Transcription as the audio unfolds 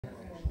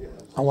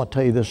I want to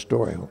tell you this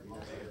story.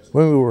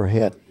 When we were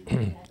hit,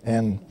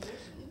 and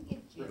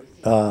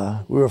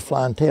we were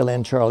flying tail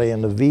end Charlie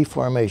in the V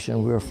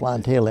formation. We were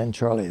flying tail end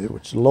Charlie. It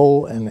was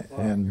low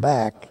and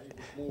back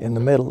in the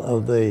middle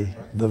of the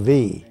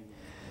V.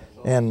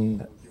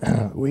 And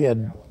we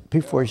had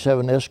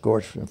P-47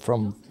 escorts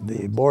from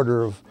the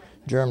border of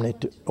Germany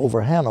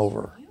over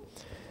Hanover.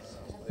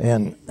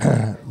 And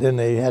then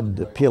they had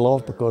to peel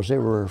off because they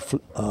were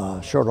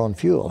short on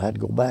fuel, had to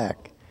go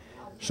back.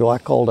 So I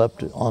called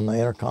up on the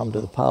intercom to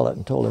the pilot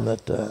and told him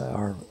that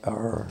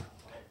our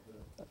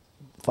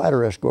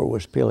fighter escort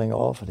was peeling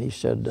off, and he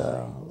said,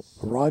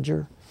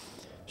 Roger,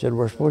 said,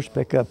 we're supposed to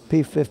pick up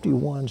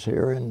P-51s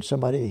here, and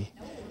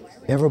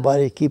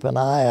everybody keep an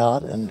eye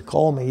out and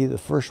call me the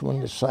first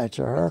one that sights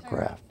our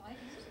aircraft.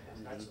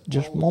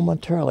 Just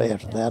momentarily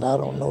after that, I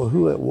don't know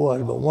who it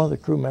was, but one of the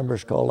crew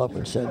members called up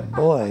and said,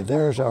 boy,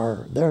 there's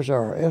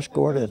our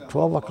escort at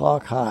 12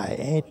 o'clock high,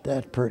 ain't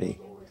that pretty?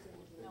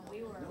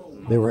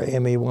 They were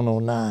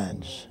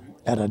ME-109s.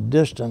 At a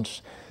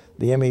distance,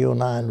 the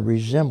ME-09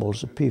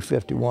 resembles the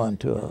P-51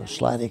 to a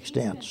slight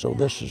extent. So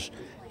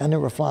and they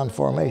were flying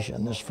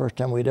formation. This is the first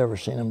time we'd ever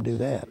seen them do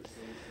that.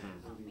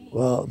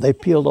 Well, they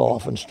peeled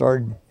off and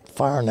started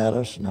firing at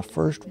us, and the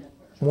first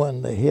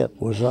one they hit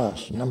was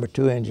us,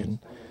 #2 engine,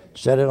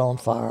 set it on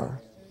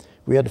fire.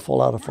 We had to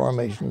fall out of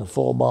formation, the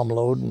full bomb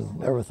load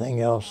and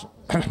everything else.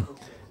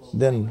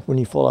 Then when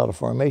you fall out of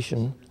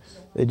formation,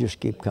 they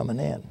just keep coming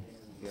in.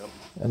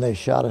 And they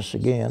shot us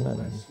again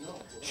and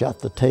shot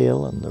the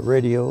tail and the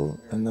radio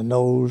and the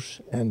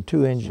nose and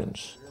 2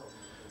 engines.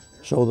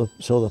 So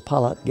the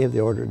pilot gave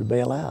the order to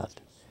bail out.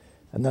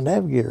 And the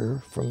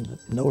navigator from the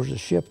nose of the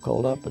ship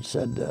called up and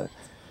said,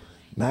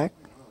 Mac,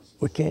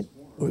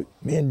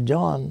 me and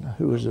John,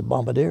 who was the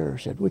bombardier,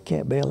 said, we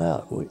can't bail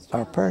out.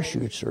 Our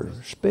parachutes are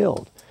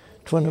spilled.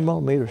 20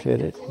 millimeters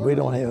hit it. We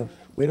don't have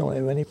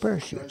any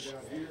parachutes.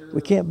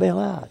 We can't bail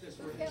out.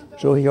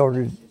 So he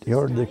ordered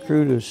the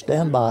crew to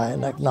stand by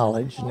and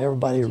acknowledge, and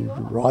everybody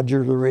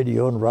roger the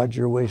radio and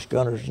roger waist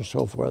gunners and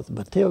so forth.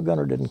 But tail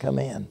gunner didn't come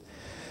in.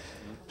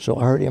 So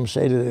I heard him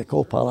say to the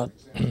co-pilot,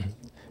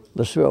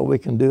 let's see what we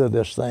can do with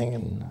this thing.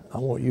 And I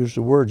won't use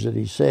the words that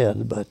he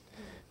said, but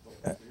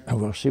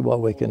we'll see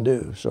what we can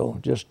do. So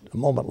just a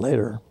moment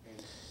later,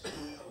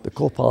 the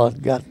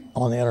co-pilot got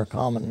on the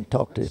intercom and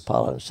talked to the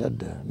pilot and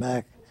said,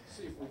 Mac,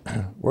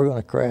 we're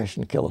going to crash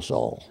and kill us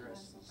all.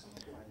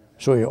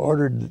 So he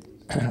ordered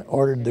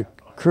the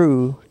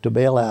crew to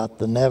bail out,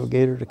 the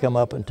navigator to come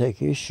up and take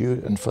his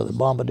chute, and for the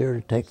bombardier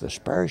to take the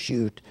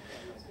parachute,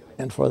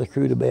 and for the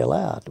crew to bail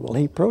out. Well,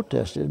 he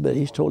protested, but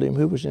he told him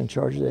who was in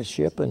charge of that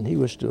ship, and he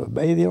was to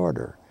obey the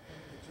order.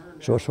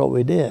 So that's what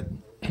we did.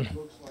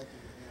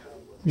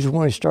 Just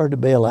when we started to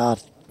bail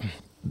out,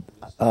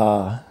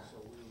 the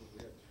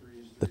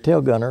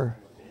tail gunner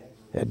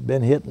had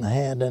been hit in the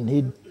hand, and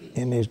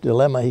in his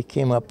dilemma, he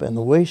came up in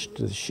the waist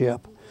of the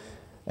ship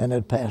and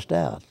had passed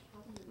out.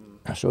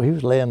 So he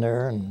was laying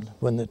there, and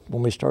when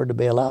we started to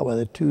bail out,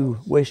 the 2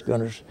 waist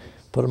gunners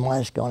put a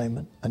mask on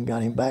him and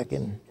got him back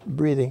in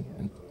breathing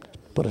and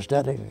put a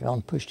static on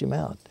and pushed him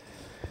out.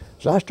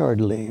 So I started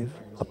to leave.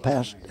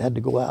 Had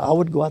to go out. I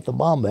would go out the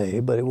bomb bay,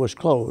 but it was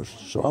closed.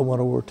 So I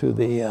went over to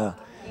the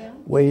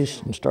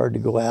waist and started to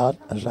go out.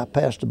 As I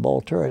passed the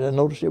ball turret, I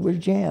noticed it was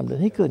jammed,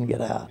 and he couldn't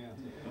get out.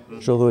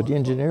 So the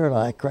engineer and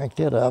I cranked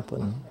it up,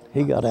 and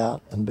he got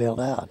out and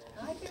bailed out.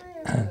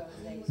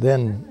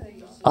 Then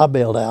I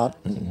bailed out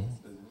and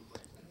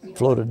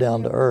floated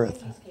down to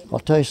earth. I'll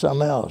tell you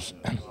something else.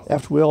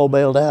 After we all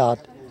bailed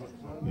out,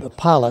 the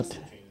pilot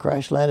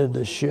crash landed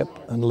the ship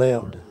and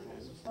lived.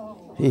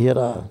 He hit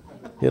a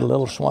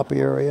little swampy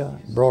area,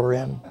 brought her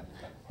in,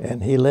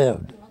 and he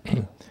lived.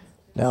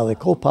 Now the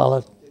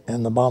co-pilot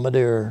and the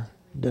bombardier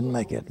didn't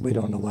make it. We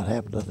don't know what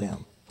happened to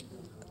them.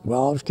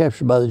 Well, I was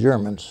captured by the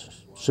Germans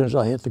as soon as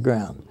I hit the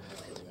ground.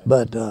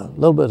 But a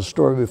little bit of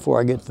story before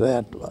I get to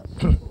that.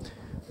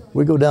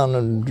 We go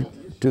down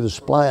to the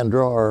supply and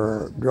draw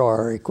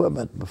our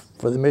equipment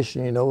for the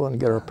mission, and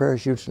get our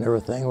parachutes and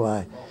everything.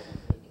 Why,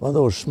 one of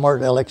those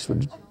smart Alex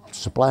would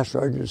supply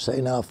sergeant would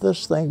say, now if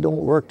this thing don't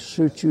work to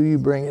suit you, you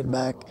bring it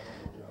back,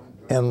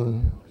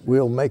 and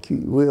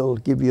we'll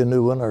give you a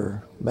new one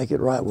or make it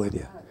right with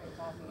you.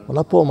 When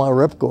I pulled my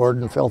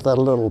ripcord and felt that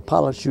little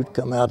pilot chute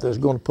come out that was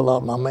going to pull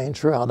out my main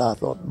shroud, I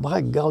thought,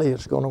 by golly,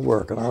 it's going to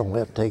work, and I don't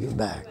have to take it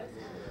back.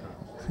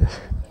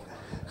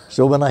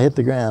 So when I hit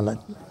the ground,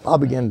 I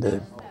began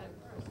to,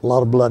 a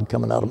lot of blood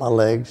coming out of my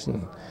legs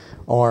and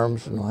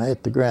arms, and when I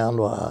hit the ground,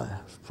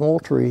 a small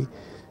tree,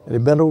 and he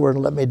bent over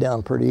and let me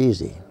down pretty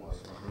easy.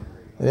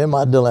 And in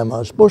my dilemma, I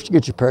was supposed to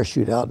get your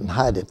parachute out and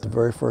hide it the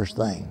very first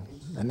thing.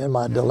 And in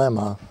my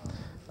dilemma,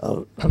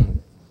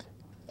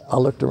 I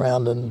looked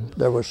around, and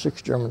there were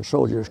 6 German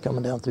soldiers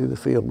coming down through the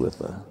field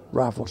with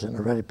rifles in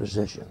a ready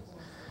position.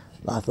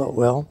 And I thought,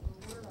 well,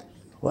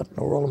 what in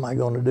the world am I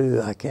going to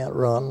do? I can't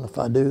run. If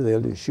I do,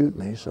 they'll just shoot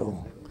me.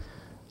 So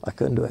I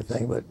couldn't do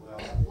anything, but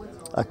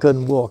I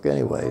couldn't walk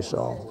anyway.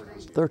 So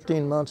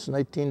 13 months and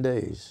 18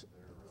 days,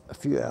 a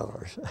few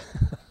hours.